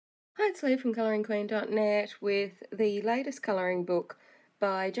Hi, it's Lee from ColouringQueen.net with the latest colouring book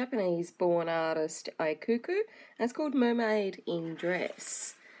by Japanese-born artist Ikuko, and it's called Mermaid in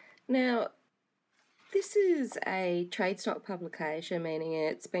Dress. Now, this is a trade stock publication, meaning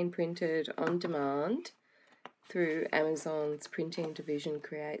it's been printed on demand through Amazon's printing division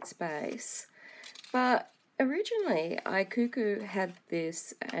Create Space. But originally, Ikuko had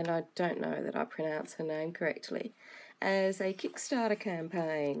this, and I don't know that I pronounce her name correctly, as a Kickstarter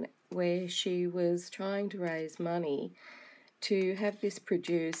campaign where she was trying to raise money to have this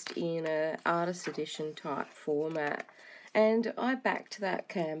produced in an artist edition type format. And I backed that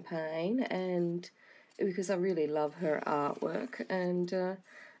campaign, and because I really love her artwork, and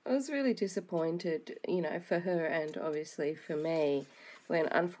I was really disappointed, for her and obviously for me, when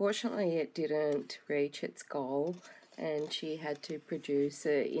unfortunately it didn't reach its goal and she had to produce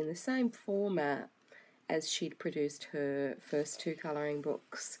it in the same format as she'd produced her first two colouring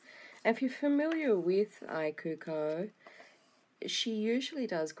books. And if you're familiar with Ikuko, she usually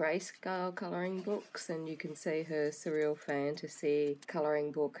does grayscale colouring books, and you can see her surreal fantasy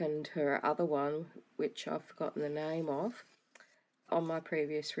colouring book and her other one, which I've forgotten the name of, on my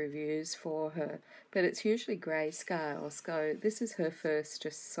previous reviews for her, but it's usually grayscale. So this is her first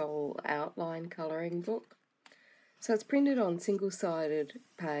just sole outline colouring book. So it's printed on single-sided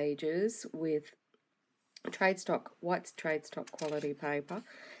pages with white trade stock quality paper.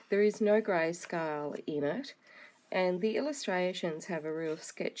 There is no grayscale in it, and the illustrations have a real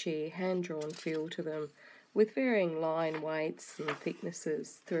sketchy hand-drawn feel to them, with varying line weights and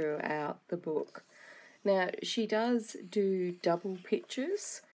thicknesses throughout the book. Now, she does do double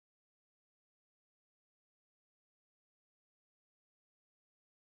pictures.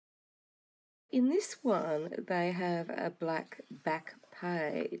 In this one, they have a black back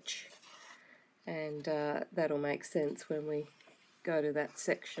page, and that'll make sense when we go to that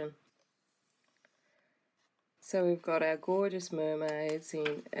section. So we've got our gorgeous mermaids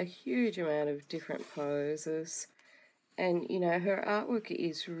in a huge amount of different poses. And, her artwork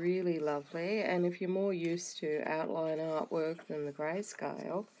is really lovely, and if you're more used to outline artwork than the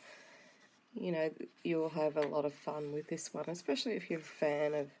grayscale, you'll have a lot of fun with this one, especially if you're a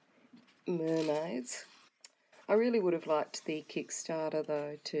fan of mermaids. I really would have liked the Kickstarter,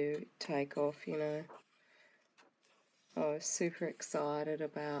 though, to take off, I was super excited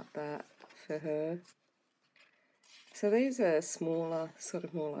about that for her. So these are smaller, sort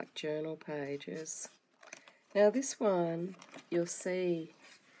of more like journal pages. Now this one, you'll see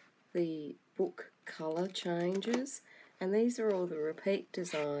the book colour changes, and these are all the repeat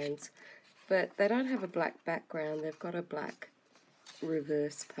designs, but they don't have a black background, they've got a black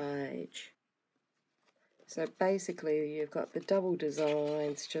reverse page. So basically you've got the double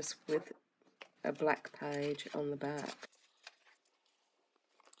designs just with a black page on the back,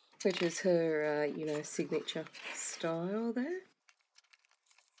 which is her, signature style there.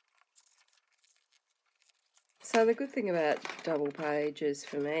 So the good thing about double pages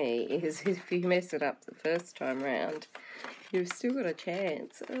for me is if you mess it up the first time round, you've still got a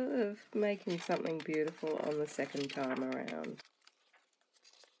chance of making something beautiful on the second time around.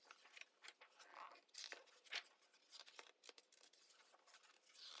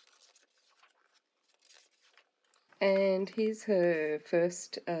 And here's her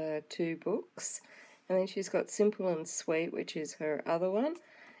first two books, and then she's got Simple and Sweet, which is her other one,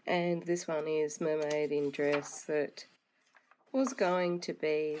 and this one is Mermaid in Dress, that was going to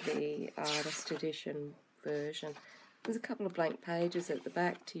be the artist edition version. There's a couple of blank pages at the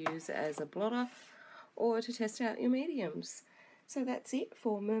back to use as a blotter or to test out your mediums. So that's it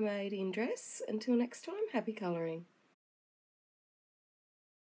for Mermaid in Dress. Until next time, happy colouring.